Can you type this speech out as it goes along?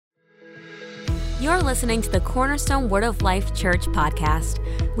You're listening to the Cornerstone Word of Life Church podcast.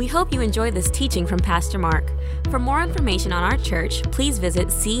 We hope you enjoy this teaching from Pastor Mark. For more information on our church, please visit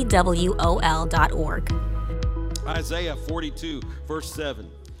cwol.org. Isaiah 42, verse 7.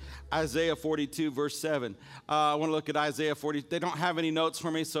 Isaiah 42, verse 7. I want to look at Isaiah 40. They don't have any notes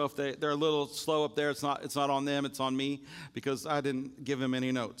for me, so if they're a little slow up there, it's not on them, it's on me, because I didn't give them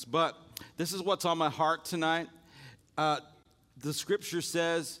any notes. But this is what's on my heart tonight. The scripture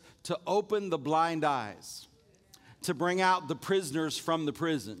says to open the blind eyes, to bring out the prisoners from the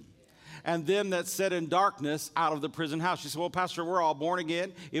prison, and them that sit in darkness out of the prison house. She said, well, Pastor, we're all born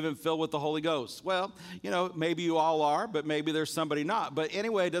again, even filled with the Holy Ghost. Well, maybe you all are, but maybe there's somebody not. But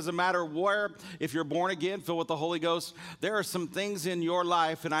anyway, it doesn't matter where, if you're born again, filled with the Holy Ghost, there are some things in your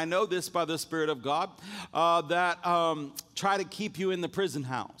life, and I know this by the Spirit of God, that try to keep you in the prison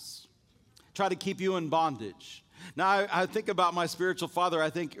house, try to keep you in bondage. Now, I think about my spiritual father.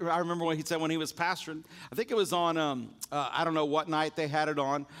 I remember when he said when he was pastoring, I think it was on, I don't know what night they had it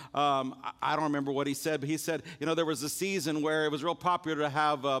on. I don't remember what he said, but he said, there was a season where it was real popular to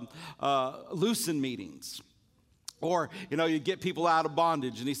have loosen meetings. Or, you get people out of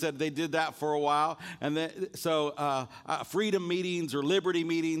bondage. And he said they did that for a while. And then, freedom meetings or liberty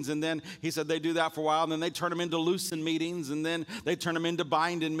meetings. And then he said they do that for a while. And then they turn them into loosen meetings. And then they turn them into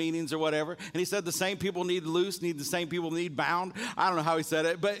binding meetings or whatever. And he said the same people need loose, need the same people need bound. I don't know how he said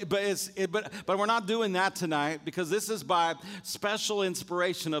it. But we're not doing that tonight, because this is by special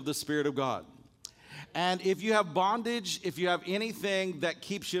inspiration of the Spirit of God. And if you have bondage, if you have anything that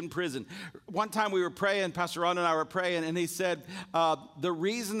keeps you in prison. One time we were praying, Pastor Ron and I were praying, and he said, the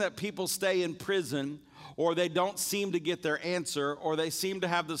reason that people stay in prison, or they don't seem to get their answer, or they seem to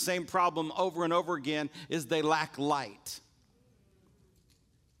have the same problem over and over again, is they lack light.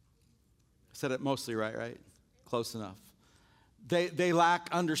 I said it mostly right? Close enough. They lack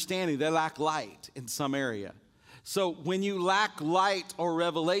understanding. They lack light in some area. So when you lack light or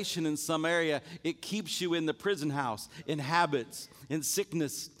revelation in some area, it keeps you in the prison house, in habits, in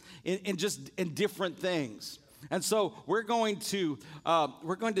sickness, in different things. And so we're going to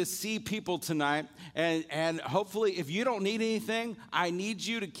see people tonight, and hopefully, if you don't need anything, I need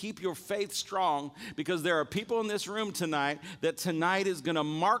you to keep your faith strong, because there are people in this room tonight that tonight is going to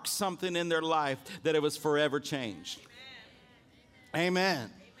mark something in their life that it was forever changed.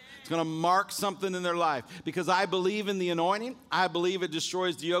 Amen. It's going to mark something in their life, because I believe in the anointing. I believe it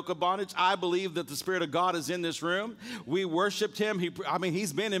destroys the yoke of bondage. I believe that the Spirit of God is in this room. We worshiped Him.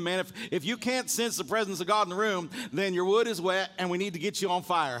 He's been in, man. If you can't sense the presence of God in the room, then your wood is wet and we need to get you on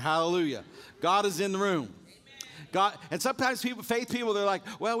fire. Hallelujah. God is in the room. God, and sometimes faith people, they're like,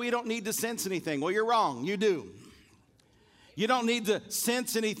 well, we don't need to sense anything. Well, you're wrong. You do. You don't need to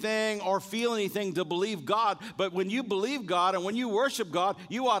sense anything or feel anything to believe God. But when you believe God and when you worship God,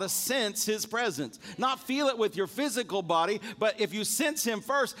 you ought to sense His presence. Not feel it with your physical body, but if you sense Him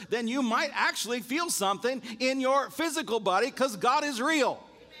first, then you might actually feel something in your physical body, because God is real.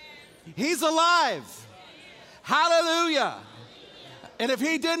 Amen. He's alive. Amen. Hallelujah. And if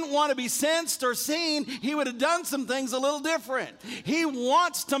He didn't want to be sensed or seen, He would have done some things a little different. He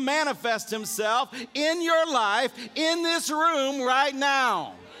wants to manifest Himself in your life, in this room right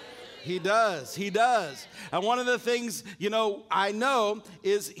now. He does. He does. And one of the things, I know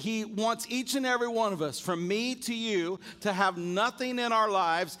is He wants each and every one of us, from me to you, to have nothing in our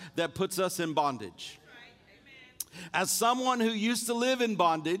lives that puts us in bondage. As someone who used to live in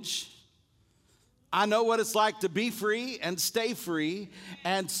bondage, I know what it's like to be free and stay free,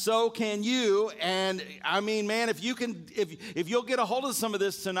 and so can you. And I mean, man, if you'll get a hold of some of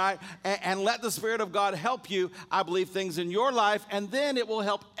this tonight and let the Spirit of God help you, I believe things in your life, and then it will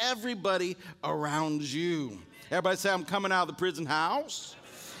help everybody around you. Everybody say, I'm coming out of the prison house.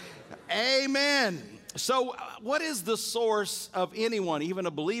 Amen. So what is the source of anyone, even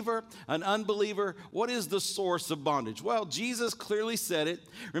a believer, an unbeliever? What is the source of bondage? Well, Jesus clearly said it.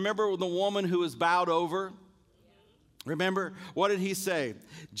 Remember the woman who was bowed over? Remember, what did He say?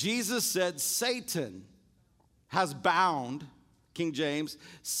 Jesus said, Satan has bound, King James,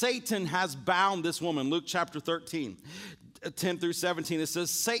 Satan has bound this woman. Luke chapter 13, 10 through 17, it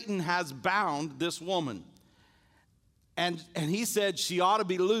says, Satan has bound this woman. And He said she ought to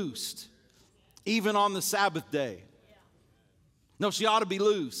be loosed. Even on the Sabbath day. No, she ought to be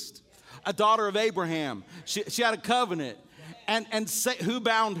loosed. A daughter of Abraham. She had a covenant. And who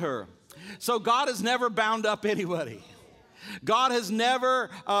bound her? So God has never bound up anybody. God has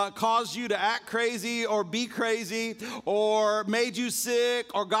never caused you to act crazy or be crazy or made you sick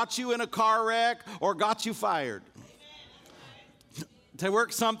or got you in a car wreck or got you fired. To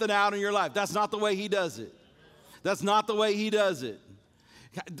work something out in your life. That's not the way He does it. That's not the way He does it.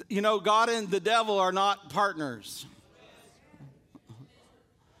 You know, God and the devil are not partners.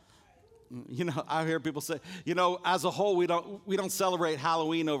 You know, I hear people say, you know, as a whole, we don't celebrate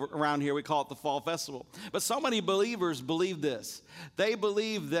Halloween around here. We call it the Fall Festival. But so many believers believe this. They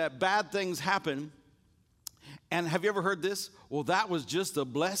believe that bad things happen. And have you ever heard this? Well, that was just a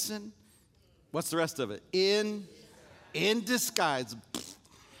blessing. What's the rest of it? In disguise.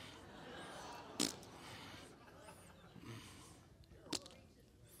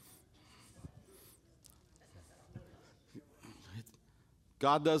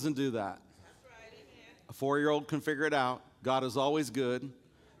 God doesn't do that. A 4-year-old can figure it out. God is always good.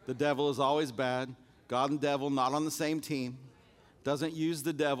 The devil is always bad. God and devil not on the same team. Doesn't use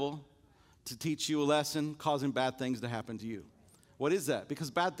the devil to teach you a lesson, causing bad things to happen to you. What is that?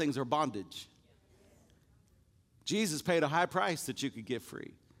 Because bad things are bondage. Jesus paid a high price that you could get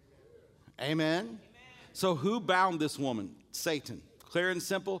free. Amen? So who bound this woman? Satan. Clear and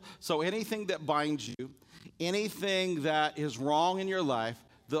simple. So anything that binds you, anything that is wrong in your life,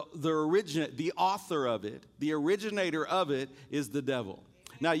 the author of it, the originator of it is the devil.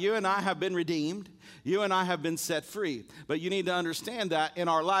 Now, you and I have been redeemed. You and I have been set free. But you need to understand that in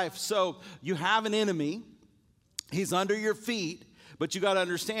our life. So you have an enemy. He's under your feet. But you got to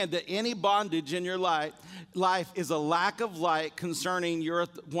understand that any bondage in your life is a lack of light concerning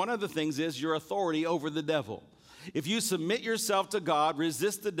one of the things is your authority over the devil. If you submit yourself to God,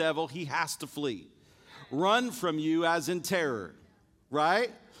 resist the devil, he has to flee. Run from you as in terror,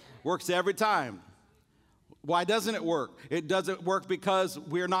 right? Works every time. Why doesn't it work? It doesn't work because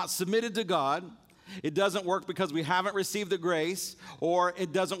we're not submitted to God. It doesn't work because we haven't received the grace, or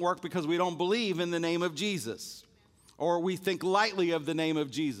it doesn't work because we don't believe in the name of Jesus, or we think lightly of the name of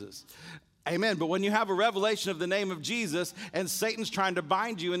Jesus. Amen. But when you have a revelation of the name of Jesus and Satan's trying to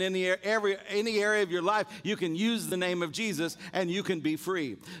bind you in any area of your life, you can use the name of Jesus and you can be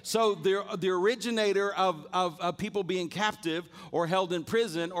free. So the originator of people being captive or held in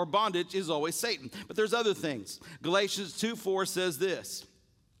prison or bondage is always Satan. But there's other things. Galatians 2:4 says this.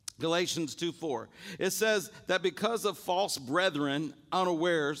 Galatians 2:4. It says that because of false brethren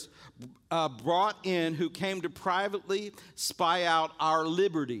unawares brought in who came to privately spy out our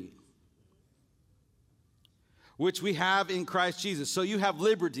liberty, which we have in Christ Jesus. So you have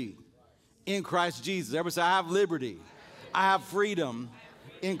liberty in Christ Jesus. Everybody say, I have liberty. I have freedom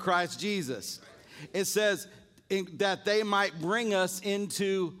in Christ Jesus. It says that they might bring us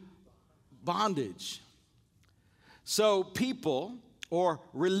into bondage. So people or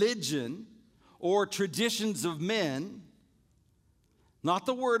religion or traditions of men, not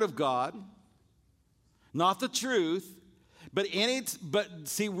the word of God, not the truth, but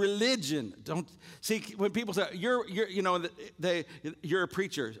see, religion. Don't see when people say you're a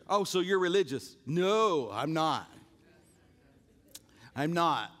preacher. Oh, so you're religious? No, I'm not. I'm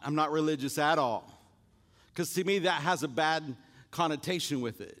not religious at all. Because to me that has a bad connotation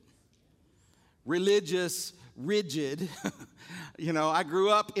with it. Religious, rigid. I grew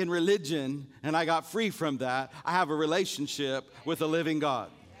up in religion and I got free from that. I have a relationship with a living God.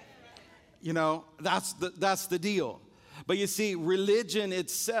 That's the deal. But you see, religion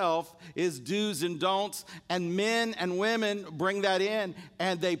itself is do's and don'ts, and men and women bring that in,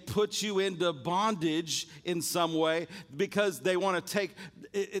 and they put you into bondage in some way because they want to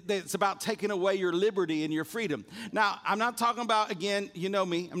it's about taking away your liberty and your freedom. Now, I'm not talking about, again, you know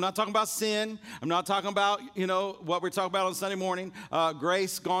me, I'm not talking about sin. I'm not talking about, what we're talking about on Sunday morning,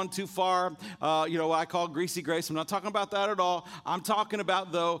 grace gone too far, what I call greasy grace. I'm not talking about that at all. I'm talking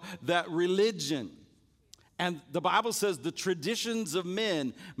about, though, that religion. And the Bible says the traditions of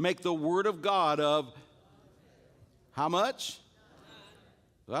men make the word of God of how much?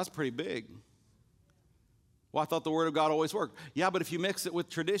 Well, that's pretty big. Well, I thought the word of God always worked. Yeah, but if you mix it with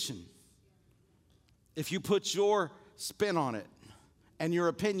tradition, if you put your spin on it and your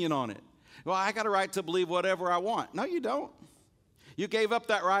opinion on it, well, I got a right to believe whatever I want. No, you don't. You gave up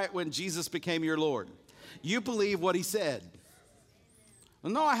that right when Jesus became your Lord. You believe what he said.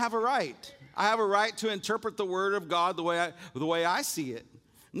 Well, no, I have a right. I have a right to interpret the word of God the way I see it.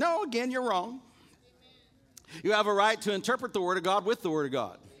 No, again, you're wrong. You have a right to interpret the word of God with the word of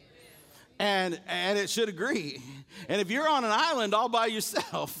God. And it should agree. And if you're on an island all by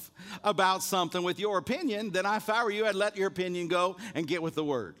yourself about something with your opinion, then if I were you, I'd let your opinion go and get with the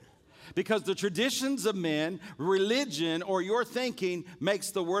word. Because the traditions of men, religion, or your thinking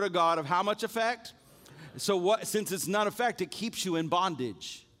makes the word of God of how much effect? So since it's none effect, it keeps you in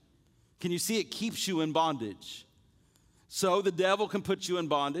bondage. Can you see it keeps you in bondage? So the devil can put you in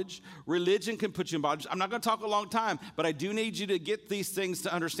bondage. Religion can put you in bondage. I'm not going to talk a long time, but I do need you to get these things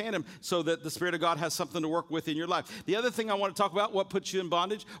to understand them so that the Spirit of God has something to work with in your life. The other thing I want to talk about, what puts you in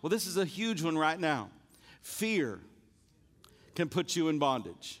bondage? Well, this is a huge one right now. Fear can put you in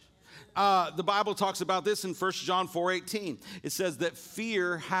bondage. The Bible talks about this in 1 John 4:18. It says that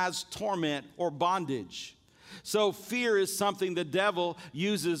fear has torment or bondage. So fear is something the devil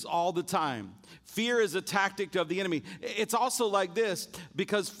uses all the time. Fear is a tactic of the enemy. It's also like this,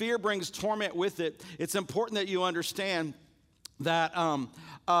 because fear brings torment with it. It's important that you understand that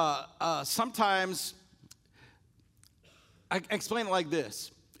sometimes, I explain it like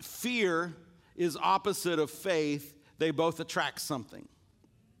this. Fear is opposite of faith. They both attract something.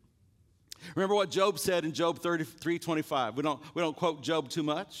 Remember what Job said in Job 33:25. We don't quote Job too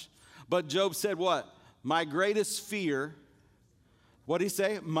much, but Job said what? My greatest fear, what did he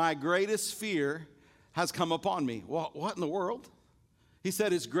say? My greatest fear has come upon me. Well, what in the world? He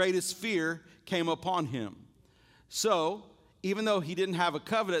said his greatest fear came upon him. So, even though he didn't have a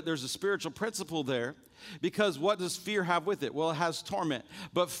covenant, there's a spiritual principle there, because what does fear have with it? Well, it has torment,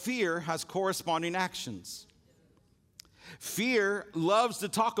 but fear has corresponding actions. Fear loves to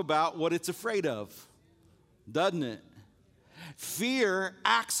talk about what it's afraid of, doesn't it? Fear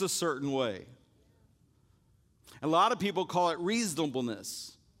acts a certain way. A lot of people call it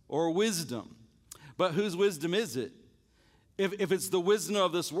reasonableness or wisdom. But whose wisdom is it? If it's the wisdom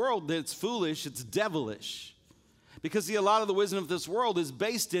of this world, then it's foolish, it's devilish. Because see, a lot of the wisdom of this world is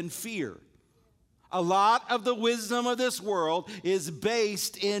based in fear. A lot of the wisdom of this world is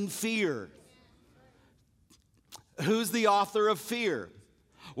based in fear. Who's the author of fear?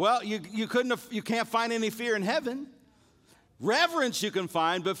 Well, you can't find any fear in heaven. Reverence you can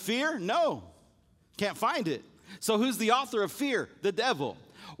find, but fear, no. Can't find it. So who's the author of fear? The devil.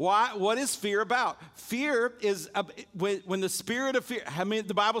 Why? What is fear about? Fear is when the spirit of fear, I mean,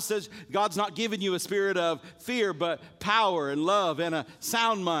 the Bible says God's not giving you a spirit of fear, but power and love and a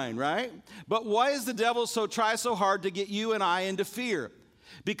sound mind, right? But why is the devil try so hard to get you and I into fear?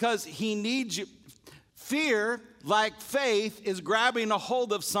 Because he needs you. Fear, like faith, is grabbing a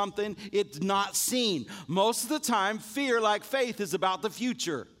hold of something it's not seen. Most of the time, fear, like faith, is about the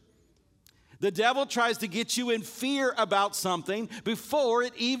future. The devil tries to get you in fear about something before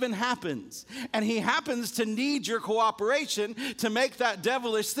it even happens. And he happens to need your cooperation to make that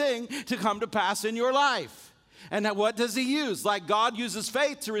devilish thing to come to pass in your life. And what does he use? Like God uses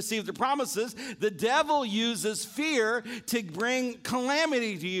faith to receive the promises, the devil uses fear to bring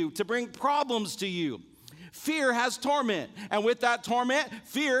calamity to you, to bring problems to you. Fear has torment. And with that torment,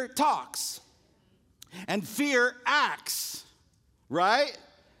 fear talks. And fear acts, right?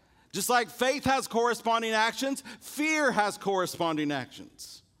 Just like faith has corresponding actions, fear has corresponding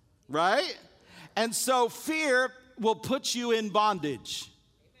actions, right? And so fear will put you in bondage.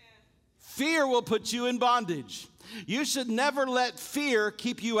 Fear will put you in bondage. You should never let fear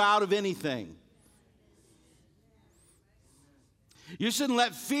keep you out of anything. You shouldn't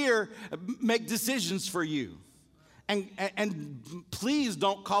let fear make decisions for you. And please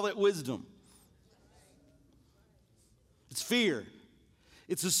don't call it wisdom. It's fear.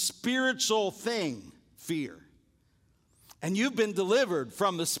 It's a spiritual thing, fear. And you've been delivered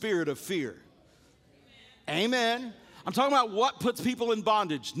from the spirit of fear. Amen. I'm talking about what puts people in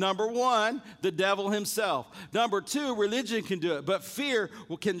bondage. Number one, the devil himself. Number two, religion can do it. But fear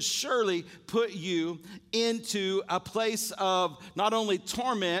can surely put you into a place of not only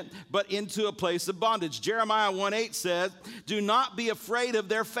torment, but into a place of bondage. Jeremiah 1:8 says, do not be afraid of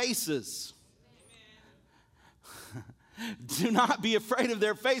their faces. Do not be afraid of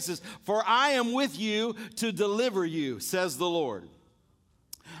their faces, for I am with you to deliver you, says the Lord.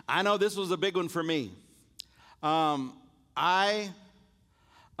 I know this was a big one for me. I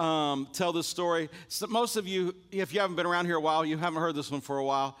tell this story. So most of you, if you haven't been around here a while, you haven't heard this one for a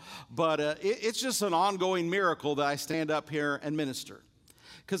while, but it's just an ongoing miracle that I stand up here and minister.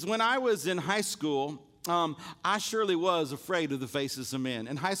 Because when I was in high school, I surely was afraid of the faces of men.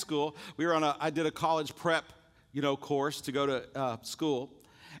 In high school, I did a college prep course to go to school.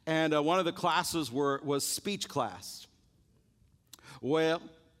 And one of the classes was speech class. Well,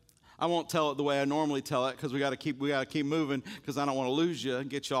 I won't tell it the way I normally tell it because we got to keep moving because I don't want to lose you and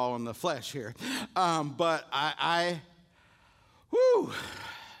get you all in the flesh here. But I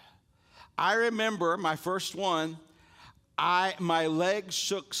remember my first one. My legs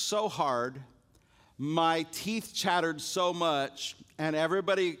shook so hard, my teeth chattered so much, and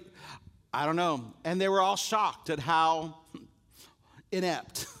everybody, I don't know, and they were all shocked at how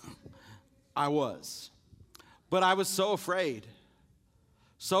inept I was. But I was so afraid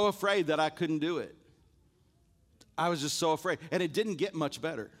that I couldn't do it. I was just so afraid. And it didn't get much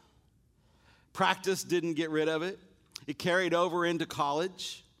better. Practice didn't get rid of it. It carried over into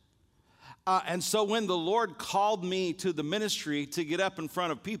college. And so when the Lord called me to the ministry to get up in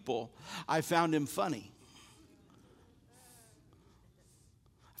front of people, I found him funny.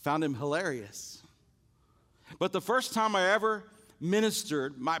 I found him hilarious. But the first time I ever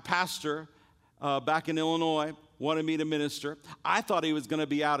ministered, my pastor back in Illinois wanted me to minister. I thought he was going to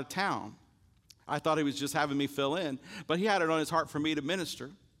be out of town. I thought he was just having me fill in. But he had it on his heart for me to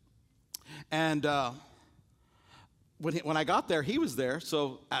minister. And when I got there, he was there.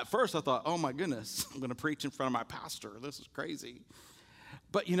 So at first I thought, oh my goodness, I'm going to preach in front of my pastor. This is crazy.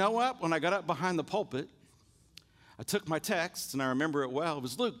 But you know what? When I got up behind the pulpit, I took my text, and I remember it well. It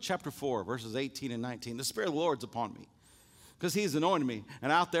was Luke chapter 4, verses 18 and 19. The Spirit of the Lord's upon me, because he's anointed me.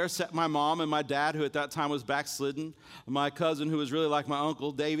 And out there sat my mom and my dad, who at that time was backslidden, my cousin, who was really like my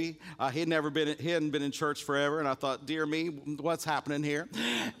uncle, Davey. He hadn't been in church forever, and I thought, dear me, what's happening here?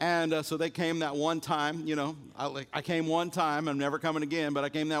 And so they came that one time, I came one time. I'm never coming again, but I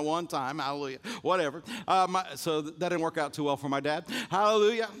came that one time. Hallelujah. Whatever. So that didn't work out too well for my dad.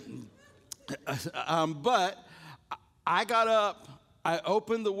 Hallelujah. But I got up, I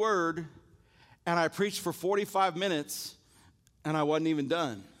opened the Word, and I preached for 45 minutes, and I wasn't even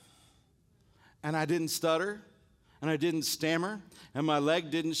done. And I didn't stutter, and I didn't stammer, and my leg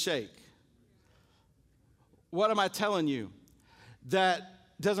didn't shake. What am I telling you? That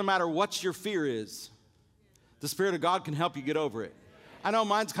doesn't matter what your fear is, the Spirit of God can help you get over it. I know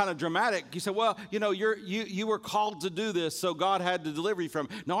mine's kind of dramatic. You say, well, you were called to do this, so God had to deliver you from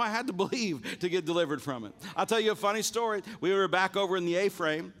it. No, I had to believe to get delivered from it. I'll tell you a funny story. We were back over in the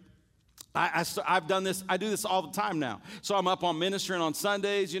A-frame. I've done this. I do this all the time now. So I'm up on ministering on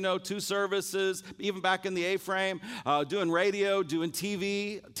Sundays, 2 services, even back in the A-frame, doing radio, doing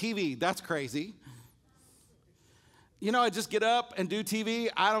TV. TV, that's crazy. I just get up and do TV.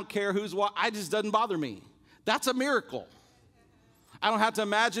 I don't care who's what. It just doesn't bother me. That's a miracle. I don't have to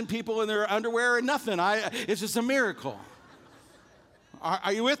imagine people in their underwear or nothing. It's just a miracle.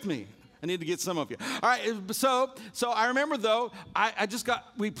 Are you with me? I need to get some of you. All right, so I remember, though,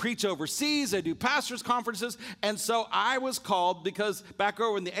 we preach overseas. I do pastors' conferences. And so I was called because back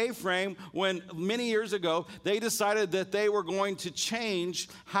over in the A-frame, when many years ago, they decided that they were going to change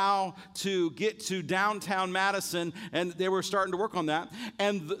how to get to downtown Madison, and they were starting to work on that.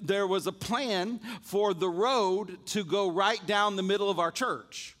 And there was a plan for the road to go right down the middle of our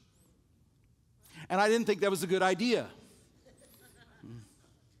church. And I didn't think that was a good idea.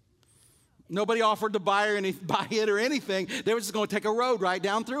 Nobody offered to buy it or anything. They were just going to take a road right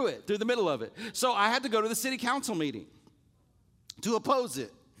down through it, through the middle of it. So I had to go to the city council meeting to oppose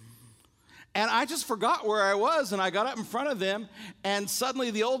it. And I just forgot where I was, and I got up in front of them, and suddenly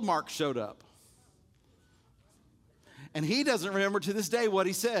the old Mark showed up. And he doesn't remember to this day what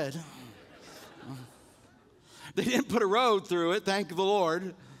he said. They didn't put a road through it, thank the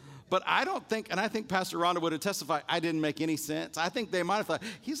Lord. But I think Pastor Rhonda would have testified, I didn't make any sense. I think they might have thought,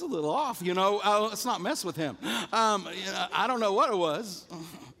 he's a little off, let's not mess with him. I don't know what it was,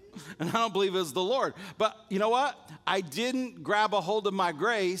 and I don't believe it was the Lord. But you know what? I didn't grab a hold of my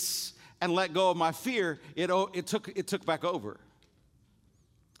grace and let go of my fear. It took back over.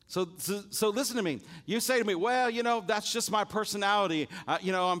 So listen to me. You say to me, well, that's just my personality.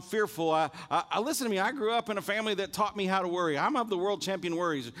 I'm fearful. Listen to me. I grew up in a family that taught me how to worry. I'm of the world champion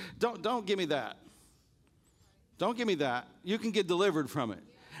worries. Don't give me that. Don't give me that. You can get delivered from it.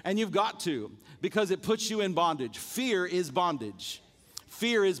 And you've got to, because it puts you in bondage. Fear is bondage.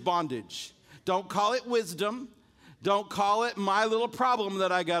 Fear is bondage. Don't call it wisdom. Don't call it my little problem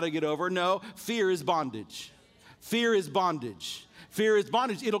that I got to get over. No, fear is bondage. Fear is bondage. Fear is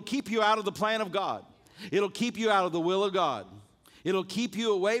bondage. It'll keep you out of the plan of God. It'll keep you out of the will of God. It'll keep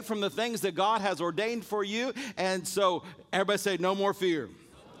you away from the things that God has ordained for you. And so everybody say, no more fear.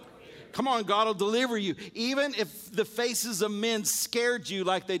 Come on, God will deliver you. Even if the faces of men scared you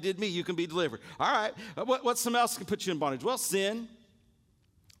like they did me, you can be delivered. All right, what's something else can put you in bondage? Well, sin.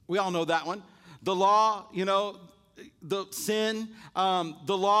 We all know that one. The law, the sin,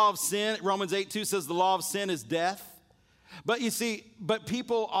 the law of sin. Romans 8:2 says the law of sin is death. But you see,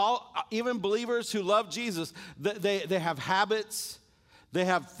 people, even believers who love Jesus, they have habits, they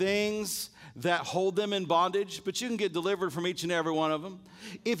have things that hold them in bondage, but you can get delivered from each and every one of them.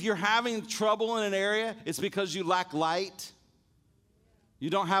 If you're having trouble in an area, it's because you lack light. You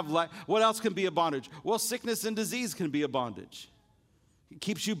don't have light. What else can be a bondage? Well, sickness and disease can be a bondage. It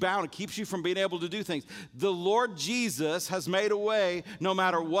keeps you bound. It keeps you from being able to do things. The Lord Jesus has made a way, no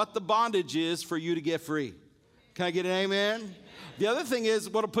matter what the bondage is, for you to get free. Can I get an amen? The other thing is,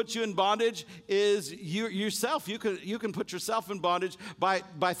 what'll put you in bondage is yourself. You can put yourself in bondage by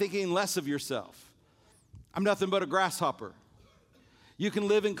thinking less of yourself. I'm nothing but a grasshopper. You can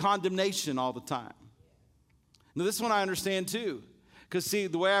live in condemnation all the time. Now, this one I understand too. Because see,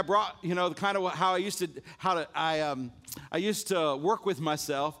 the way I brought, the kind of how I used to work with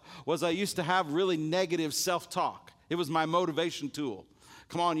myself was I used to have really negative self-talk. It was my motivation tool.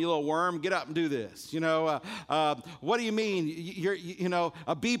 Come on, you little worm, get up and do this. What do you mean? You're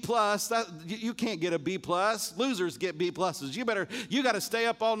a B plus. You can't get a B plus. Losers get B pluses. You got to stay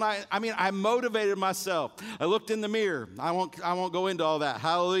up all night. I mean, I motivated myself. I looked in the mirror. I won't go into all that.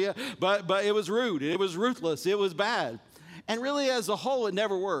 Hallelujah. But it was rude. It was ruthless. It was bad. And really, as a whole, it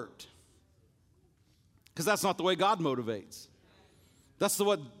never worked. Because that's not the way God motivates.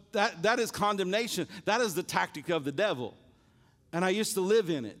 That is condemnation. That is the tactic of the devil. And I used to live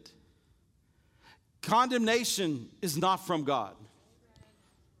in it. Condemnation is not from God.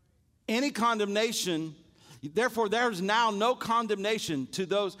 Any condemnation, therefore there's now no condemnation to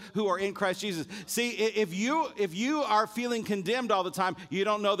those who are in Christ Jesus. See, if you are feeling condemned all the time, you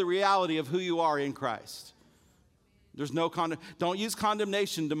don't know the reality of who you are in Christ. There's no don't use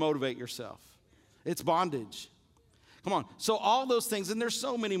condemnation to motivate yourself. It's bondage. Come on. So all those things, and there's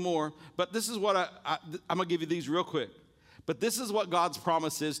so many more, but this is what I'm going to give you these real quick. But this is what God's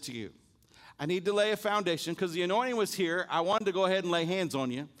promise is to you. I need to lay a foundation because the anointing was here. I wanted to go ahead and lay hands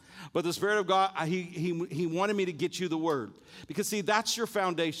on you. But the Spirit of God, he wanted me to get you the word. Because see, that's your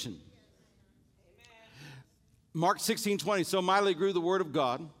foundation. Mark 16:20, so mightily grew the word of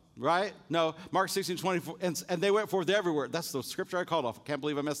God. Right? No, Mark 16:20, and they went forth everywhere. That's the scripture I called off. I can't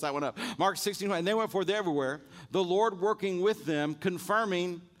believe I messed that one up. Mark 16:20, and they went forth everywhere, the Lord working with them,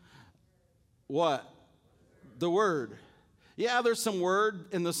 confirming what? The word. Yeah, there's some word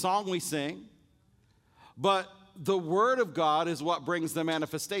in the song we sing, but the word of God is what brings the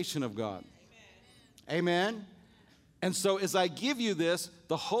manifestation of God. Amen. And so as I give you this,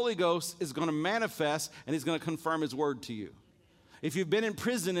 the Holy Ghost is going to manifest, and he's going to confirm his word to you. If you've been in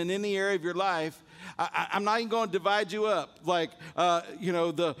prison in any area of your life, I'm not even going to divide you up like,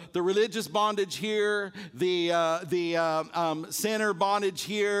 the religious bondage here, the sinner bondage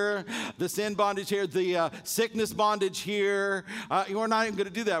here, the sin bondage here, the sickness bondage here. We're not even going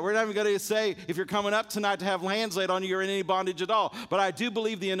to do that. We're not even going to say if you're coming up tonight to have hands laid on you, you're in any bondage at all. But I do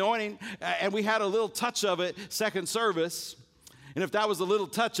believe the anointing, and we had a little touch of it second service. And if that was a little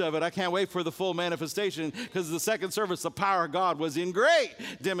touch of it, I can't wait for the full manifestation because the second service, the power of God was in great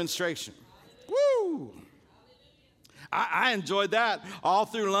demonstration. Woo! I enjoyed that all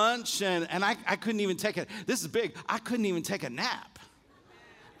through lunch, and I couldn't even take it. This is big. I couldn't even take a nap.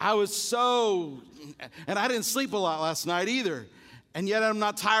 I was and I didn't sleep a lot last night either. And yet I'm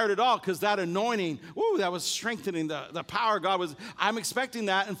not tired at all because that anointing, that was strengthening. The power of God I'm expecting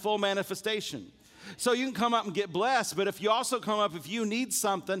that in full manifestation. So you can come up and get blessed, but if you also come up, if you need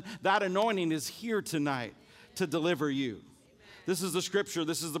something, that anointing is here tonight to deliver you. This is the scripture.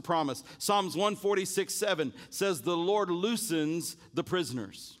 This is the promise. Psalms 146:7 says, the Lord loosens the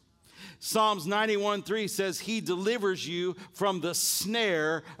prisoners. Psalms 91:3 says, he delivers you from the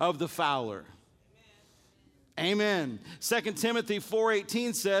snare of the fowler. Amen. 2 Timothy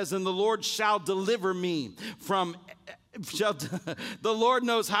 4:18 says, and the Lord shall deliver me from the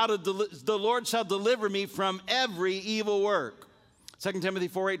Lord shall deliver me from every evil work. 2 Timothy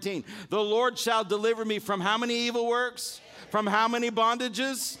 4:18. The Lord shall deliver me from how many evil works? From how many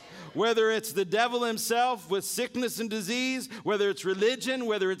bondages? Whether it's the devil himself with sickness and disease, whether it's religion,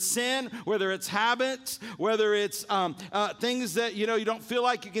 whether it's sin, whether it's habits, whether it's things that you don't feel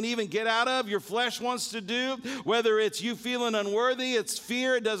like you can even get out of, your flesh wants to do, whether it's you feeling unworthy, it's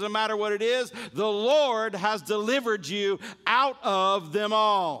fear, it doesn't matter what it is, the Lord has delivered you out of them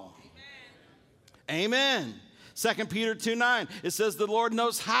all. Amen. 2 Peter 2:9, it says the Lord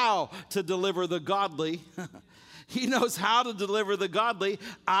knows how to deliver the godly. He knows how to deliver the godly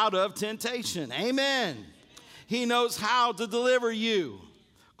out of temptation. Amen. He knows how to deliver you.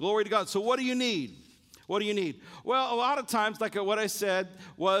 Glory to God. So what do you need? What do you need? Well, a lot of times, like what I said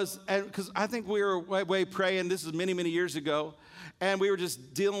was, and because I think we were way praying, this is many, many years ago, and we were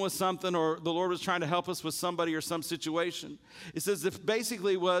just dealing with something, or the Lord was trying to help us with somebody or some situation. It says if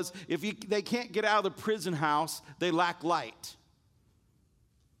basically was, they can't get out of the prison house, they lack light.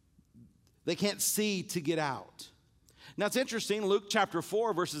 They can't see to get out. Now, it's interesting, Luke chapter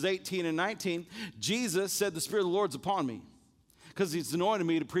 4, verses 18 and 19, Jesus said, the Spirit of the Lord's upon me because he's anointed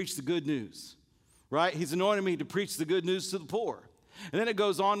me to preach the good news, right? He's anointed me to preach the good news to the poor. And then it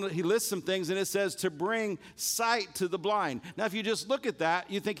goes on, he lists some things, and it says to bring sight to the blind. Now, if you just look at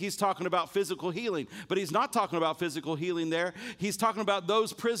that, you think he's talking about physical healing. But he's not talking about physical healing there. He's talking about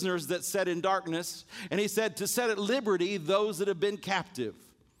those prisoners that sat in darkness. And he said to set at liberty those that have been captive.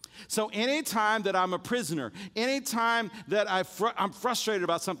 So anytime that I'm a prisoner, anytime that I'm frustrated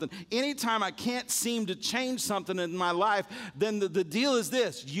about something, anytime I can't seem to change something in my life, then the deal is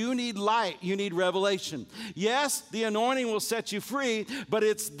this: you need light, you need revelation. Yes, the anointing will set you free, but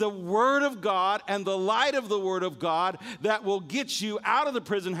it's the Word of God and the light of the Word of God that will get you out of the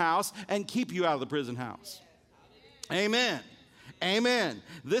prison house and keep you out of the prison house. Amen. Amen.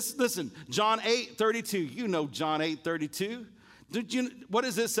 Listen, John 8:32. You know John 8:32. What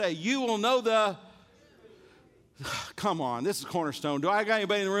does this say? You will know the... Come on, this is Cornerstone. Do I got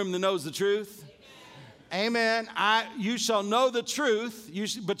anybody in the room that knows the truth? Amen. You shall know the truth,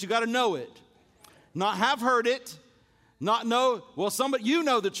 but you got to know it. Not have heard it, not know. Well, you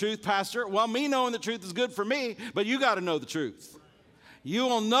know the truth, Pastor. Well, me knowing the truth is good for me, but you got to know the truth. You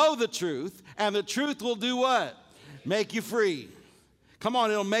will know the truth, and the truth will do what? Make you free. Come on,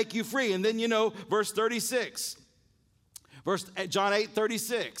 it'll make you free. And then, verse 36. John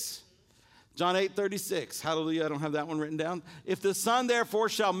 8:36. John 8:36. Hallelujah. I don't have that one written down. If the Son therefore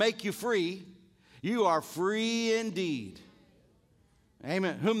shall make you free, you are free indeed.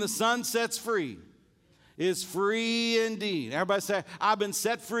 Amen. Whom the Son sets free is free indeed. Everybody say, I've been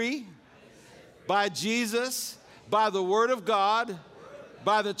set free by Jesus, by the Word of God,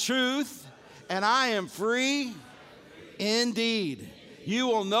 by the truth, and I am free indeed. You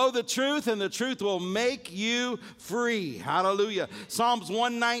will know the truth, and the truth will make you free. Hallelujah. Psalms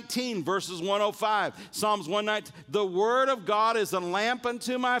 119, verses 105. Psalms 119. The word of God is a lamp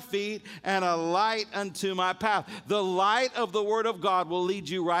unto my feet and a light unto my path. The light of the word of God will lead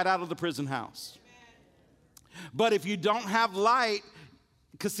you right out of the prison house. But if you don't have light,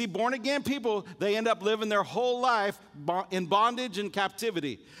 because see, born again people, they end up living their whole life in bondage and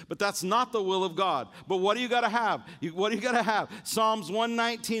captivity. But that's not the will of God. But what do you got to have? What do you got to have? Psalms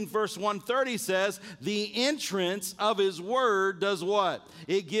 119 verse 130 says, the entrance of his word does what?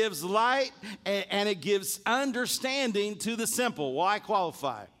 It gives light and it gives understanding to the simple. Well, I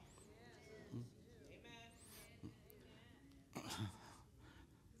qualify.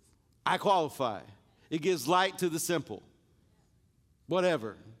 I qualify. It gives light to the simple.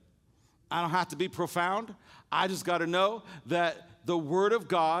 Whatever. I don't have to be profound. I just got to know that the Word of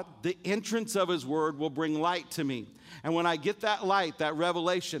God, the entrance of His Word will bring light to me. And when I get that light, that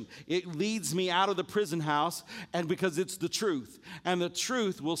revelation, it leads me out of the prison house, and because it's the truth. And the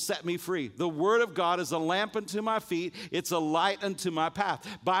truth will set me free. The Word of God is a lamp unto my feet. It's a light unto my path.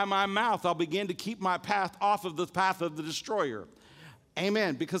 By my mouth, I'll begin to keep my path off of the path of the destroyer.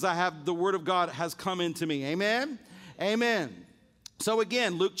 Amen. Because I have the Word of God has come into me. Amen. Amen. So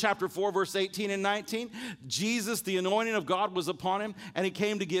again, Luke chapter 4, verse 18 and 19, Jesus, the anointing of God was upon him, and he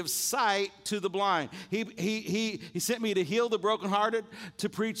came to give sight to the blind. He sent me to heal the brokenhearted, to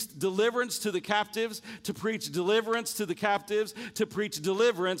preach deliverance to the captives, to preach deliverance to the captives, to preach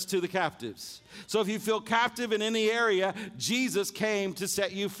deliverance to the captives. So if you feel captive in any area, Jesus came to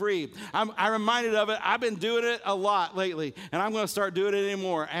set you free. I'm reminded of it. I've been doing it a lot lately, and I'm going to start doing it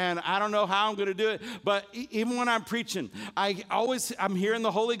anymore. And I don't know how I'm going to do it, but even when I'm preaching, I'm hearing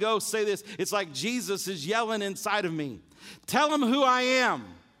the Holy Ghost say this. It's like Jesus is yelling inside of me. Tell him who I am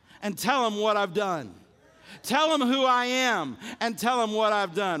and tell him what I've done. Tell him who I am and tell him what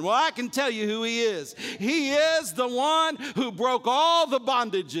I've done. Well, I can tell you who he is. He is the one who broke all the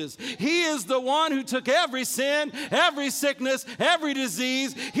bondages. He is the one who took every sin, every sickness, every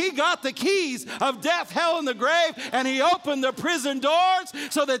disease. He got the keys of death, hell, and the grave, and he opened the prison doors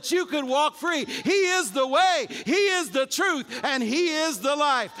so that you could walk free. He is the way, he is the truth, and he is the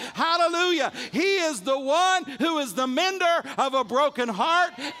life. Hallelujah. He is the one who is the mender of a broken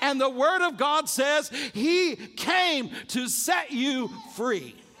heart, and the Word of God says he came to set you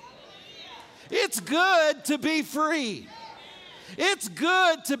free. It's good to be free. It's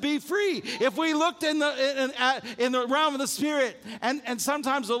good to be free. If we looked in the realm of the Spirit, and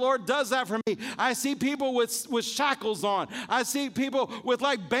sometimes the Lord does that for me. I see people with shackles on. I see people with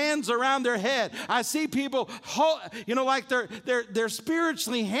like bands around their head. I see people, like they're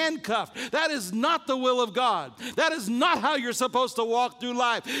spiritually handcuffed. That is not the will of God. That is not how you're supposed to walk through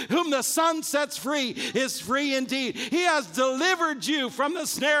life. Whom the Son sets free is free indeed. He has delivered you from the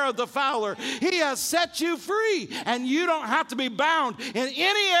snare of the fowler. He has set you free, and you don't have to be bound in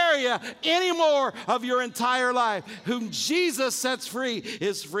any area anymore of your entire life. Whom Jesus sets free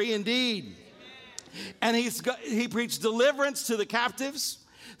is free indeed. And he preached deliverance to the captives,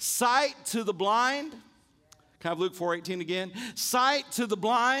 sight to the blind. Can I have Luke 4:18 again? Sight to the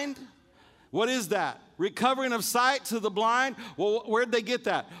blind. What is that? Recovering of sight to the blind. Well, where'd they get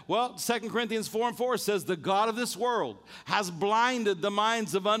that? Well, 2 Corinthians 4:4 says the God of this world has blinded the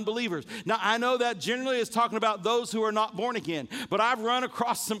minds of unbelievers. Now, I know that generally is talking about those who are not born again, but I've run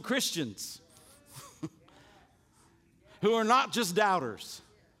across some Christians who are not just doubters.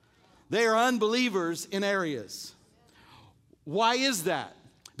 They are unbelievers in areas. Why is that?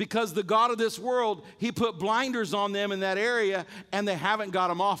 Because the God of this world, he put blinders on them in that area, and they haven't got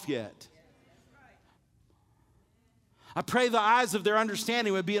them off yet. I pray the eyes of their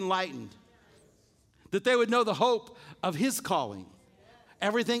understanding would be enlightened, that they would know the hope of his calling,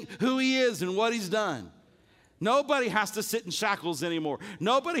 everything, who he is and what he's done. Nobody has to sit in shackles anymore.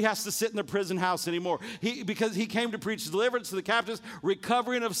 Nobody has to sit in the prison house anymore. Because he came to preach deliverance to the captives,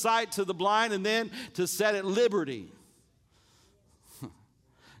 recovering of sight to the blind, and then to set at liberty.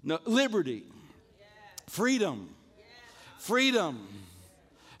 No, liberty, freedom, freedom,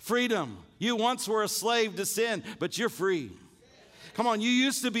 freedom. You once were a slave to sin, but you're free. Come on, you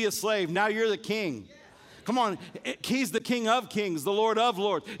used to be a slave. Now you're the king. Come on, he's the King of kings, the Lord of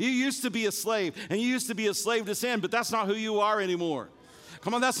lords. You used to be a slave, and you used to be a slave to sin, but that's not who you are anymore.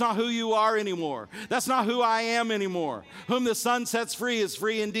 Come on, that's not who you are anymore. That's not who I am anymore. Whom the Son sets free is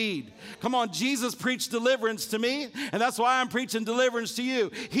free indeed. Come on, Jesus preached deliverance to me, and that's why I'm preaching deliverance to you.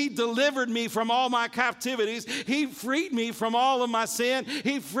 He delivered me from all my captivities. He freed me from all of my sin.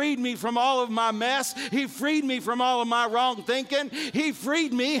 He freed me from all of my mess. He freed me from all of my wrong thinking. He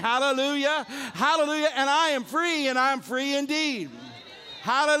freed me, hallelujah, hallelujah, and I am free, and I'm free indeed.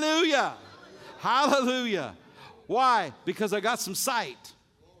 Hallelujah, hallelujah. Why? Because I got some sight.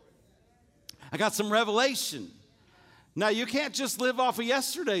 I got some revelation. Now, you can't just live off of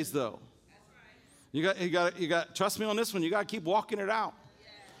yesterday's, though. You got. Trust me on this one. You got to keep walking it out.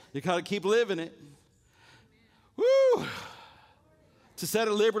 You got to keep living it. Woo! To set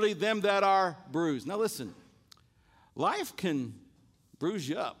at liberty them that are bruised. Now, listen. Life can bruise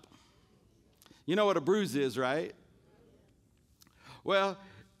you up. You know what a bruise is, right? Well,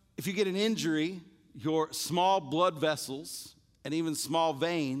 if you get an injury, your small blood vessels and even small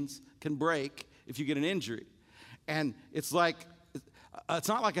veins can break if you get an injury. And it's not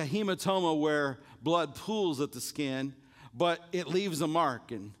like a hematoma where blood pools at the skin, but it leaves a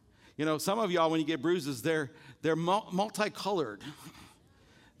mark. And, you know, some of y'all, when you get bruises, they're multicolored.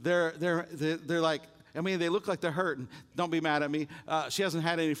 They're like, I mean, they look like they're hurt. And don't be mad at me. She hasn't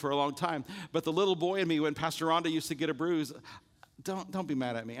had any for a long time. But the little boy in me, when Pastor Rhonda used to get a bruise, don't be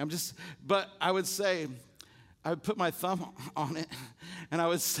mad at me. But I would say, I would put my thumb on it, and I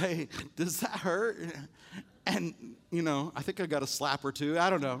would say, does that hurt? And, you know, I think I got a slap or two. I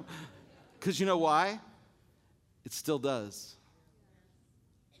don't know. Because you know why? It still does.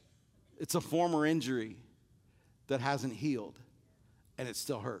 It's a former injury that hasn't healed, and it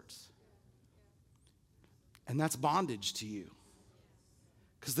still hurts. And that's bondage to you.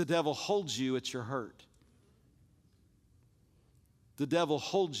 Because the devil holds you at your hurt. The devil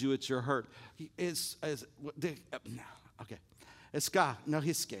holds you at your hurt. Okay. Eska,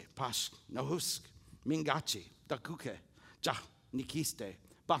 nohiske, pash, nohusk, mingachi, dakuke, ja, nikiste,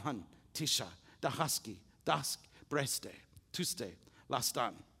 bahan, tisha, dahaski, dask, breste, tuste,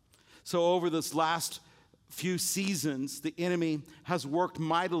 lastan. So over this last few seasons, the enemy has worked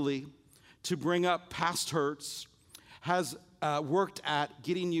mightily to bring up past hurts, has worked at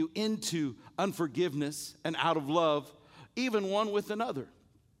getting you into unforgiveness and out of love, even one with another.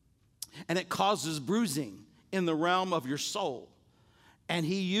 And it causes bruising in the realm of your soul. And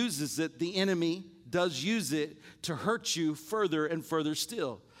he uses it, the enemy does use it to hurt you further and further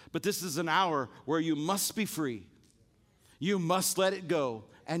still. But this is an hour where you must be free. You must let it go,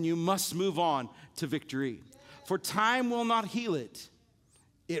 and you must move on to victory. For time will not heal it.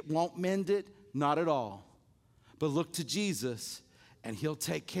 It won't mend it, not at all. But look to Jesus, and he'll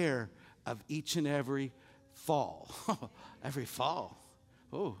take care of each and every fall. Every fall.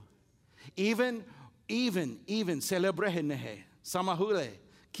 Oh. Even celebrehenehe, samahule,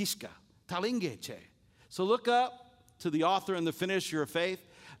 kishka, talingeche. So look up to the author and the finisher of faith.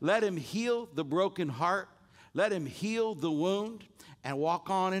 Let him heal the broken heart. Let him heal the wound and walk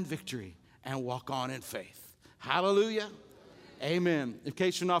on in victory and walk on in faith. Hallelujah. Amen. In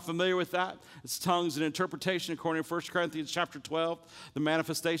case you're not familiar with that, it's tongues and interpretation according to 1 Corinthians chapter 12, the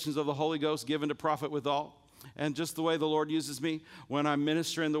manifestations of the Holy Ghost given to profit withal. And just the way the Lord uses me when I'm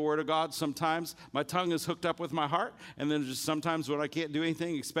ministering the Word of God, sometimes my tongue is hooked up with my heart, and then just sometimes when I can't do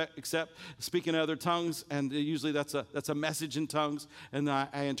anything except speaking other tongues, and usually that's a message in tongues, and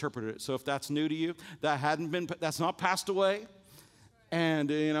I interpret it. So if that's new to you, that's not passed away.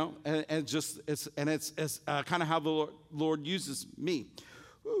 And, you know, and just, it's kind of how the Lord uses me.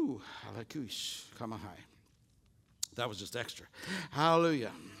 Ooh, halakush, come on high. That was just extra.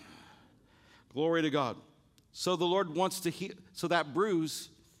 Hallelujah. Glory to God. So the Lord wants to heal. So that bruise,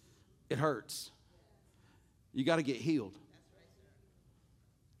 it hurts. You got to get healed.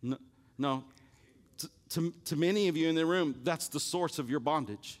 No. To many of you in the room, that's the source of your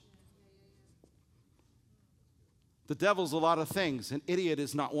bondage. The devil's a lot of things. An idiot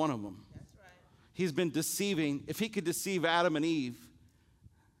is not one of them. That's right. He's been deceiving. If he could deceive Adam and Eve,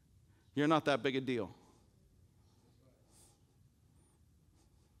 you're not that big a deal.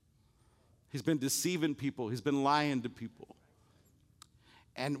 He's been deceiving people. He's been lying to people.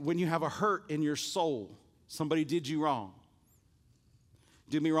 And when you have a hurt in your soul, somebody did you wrong.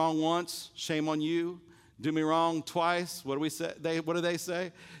 Do me wrong once, shame on you. Do me wrong twice, what do we say? What do they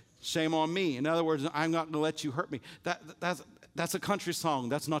say? Shame on me. In other words, I'm not going to let you hurt me. That's a country song.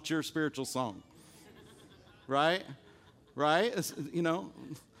 That's not your spiritual song. Right? Right? It's, you know,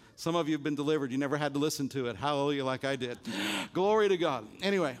 some of you have been delivered. You never had to listen to it. Hallelujah, like I did. Glory to God.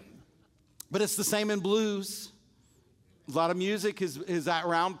 Anyway. But it's the same in blues. A lot of music is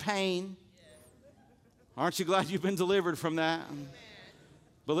around pain. Aren't you glad you've been delivered from that?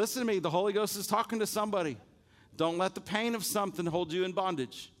 But listen to me, the Holy Ghost is talking to somebody. Don't let the pain of something hold you in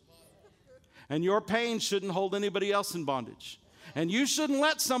bondage. And your pain shouldn't hold anybody else in bondage. And you shouldn't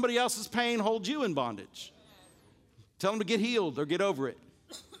let somebody else's pain hold you in bondage. Tell them to get healed or get over it.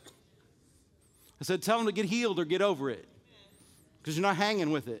 I said, tell them to get healed or get over it. Because you're not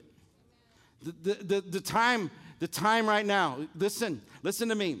hanging with it. The time right now, listen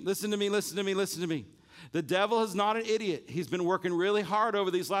to me. The devil is not an idiot. He's been working really hard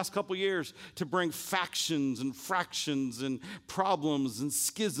over these last couple years to bring factions and fractions and problems and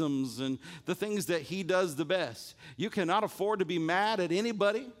schisms and the things that he does the best. You cannot afford to be mad at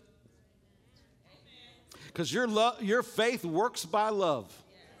anybody because your faith works by love.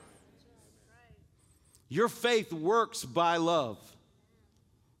 Your faith works by love.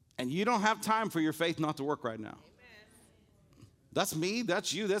 And you don't have time for your faith not to work right now. That's me,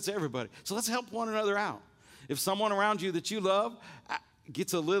 that's you, that's everybody. So let's help one another out. If someone around you that you love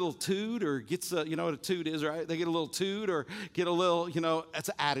gets a little toot or gets a, you know what a toot is, right? They get a little toot or get a little, you know, that's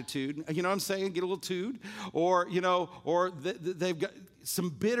an attitude. You know what I'm saying? Get a little toot. Or, you know, or they've got some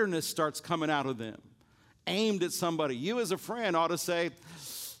bitterness starts coming out of them, aimed at somebody. You as a friend ought to say,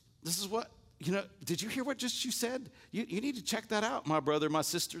 this is what, you know, did you hear what just you said? You need to check that out, my brother, my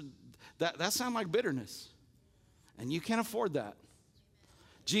sister. That sounds like bitterness. And you can't afford that.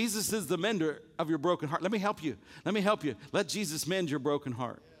 Jesus is the mender of your broken heart. Let me help you. Let Jesus mend your broken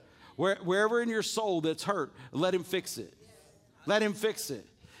heart. Wherever in your soul that's hurt, let him fix it. Let him fix it.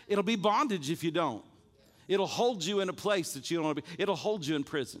 It'll be bondage if you don't. It'll hold you in a place that you don't want to be. It'll hold you in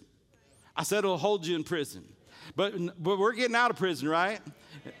prison. I said it'll hold you in prison. But we're getting out of prison, right?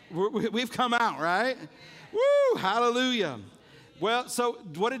 We've come out, right? Woo, hallelujah. Well, so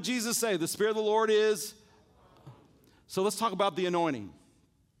what did Jesus say? The Spirit of the Lord is. So let's talk about the anointing.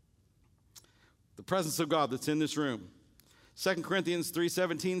 The presence of God that's in this room. 2 Corinthians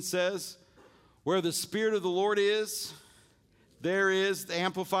 3:17 says, where the Spirit of the Lord is, there is, the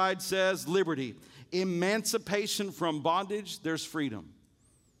Amplified says, liberty. Emancipation from bondage, there's freedom.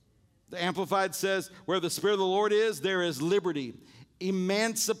 The Amplified says, where the Spirit of the Lord is, there is liberty.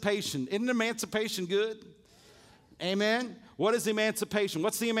 Emancipation. Isn't emancipation good? Amen? What is emancipation?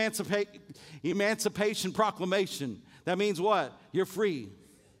 What's the emancipation proclamation? That means what? You're free.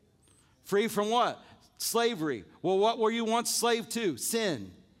 Free from what? Slavery. Well, what were you once slave to?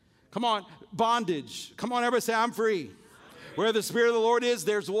 Sin. Come on. Bondage. Come on, everybody say, I'm free. Where the Spirit of the Lord is,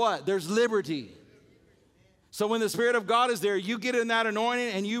 there's what? There's liberty. So when the Spirit of God is there, you get in that anointing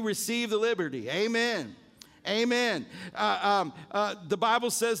and you receive the liberty. Amen. Amen. The Bible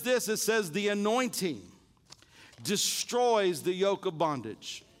says this. It says the anointing destroys the yoke of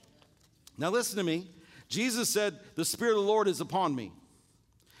bondage. Now listen to me. Jesus said, the Spirit of the Lord is upon me.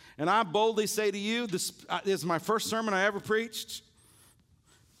 And I boldly say to you, this is my first sermon I ever preached.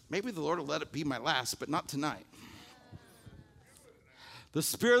 Maybe the Lord will let it be my last, but not tonight. The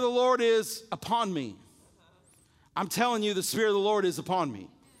Spirit of the Lord is upon me. I'm telling you, the Spirit of the Lord is upon me.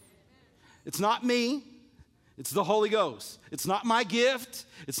 It's not me. It's the Holy Ghost. It's not my gift.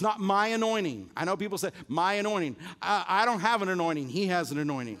 It's not my anointing. I know people say, my anointing. I don't have an anointing. He has an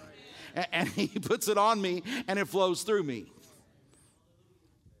anointing. And he puts it on me, and it flows through me.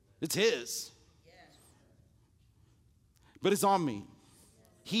 It's his. But it's on me.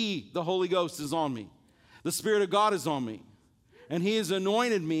 He, the Holy Ghost, is on me. The Spirit of God is on me. And he has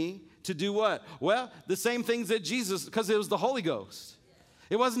anointed me to do what? Well, the same things that Jesus, because it was the Holy Ghost.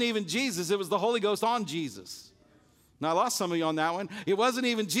 It wasn't even Jesus. It was the Holy Ghost on Jesus. Now, I lost some of you on that one. It wasn't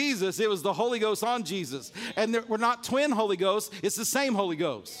even Jesus. It was the Holy Ghost on Jesus. And we're not twin Holy Ghosts. It's the same Holy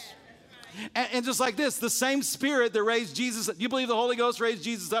Ghost. And just like this, the same Spirit that raised Jesus, you believe the Holy Ghost raised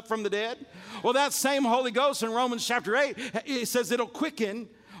Jesus up from the dead? Well, that same Holy Ghost in Romans chapter 8, it says it'll quicken,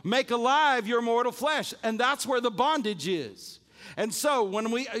 make alive your mortal flesh. And that's where the bondage is. And so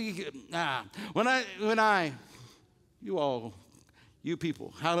you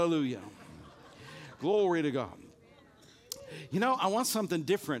people, hallelujah. Glory to God. You know, I want something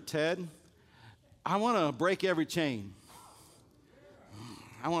different, Ted. I want to break every chain.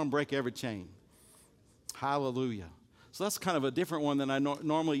 I want to break every chain. Hallelujah. So that's kind of a different one than I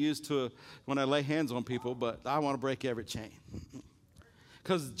normally use when I lay hands on people, but I want to break every chain.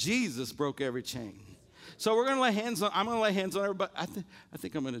 Because Jesus broke every chain. So we're going to lay hands on, I'm going to lay hands on everybody. I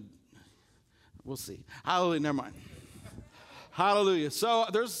think I'm going to, we'll see. Hallelujah, never mind. Hallelujah. So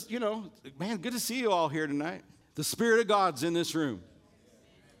there's, man, good to see you all here tonight. The Spirit of God's in this room.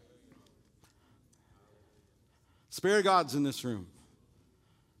 Spirit of God's in this room.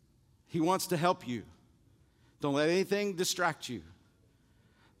 He wants to help you. Don't let anything distract you.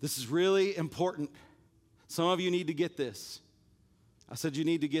 This is really important. Some of you need to get this. I said you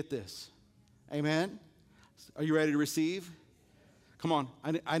need to get this. Amen? Are you ready to receive? Come on.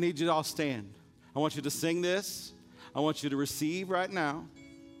 I need you to all stand. I want you to sing this. I want you to receive right now.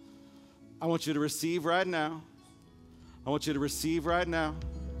 I want you to receive right now. I want you to receive right now.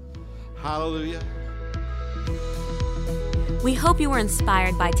 Hallelujah. We hope you were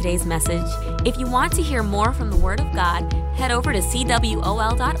inspired by today's message. If you want to hear more from the Word of God, head over to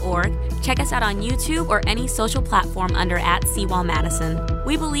cwol.org, check us out on YouTube or any social platform under @CWALMadison.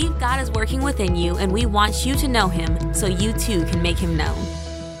 We believe God is working within you, and we want you to know Him so you too can make Him known.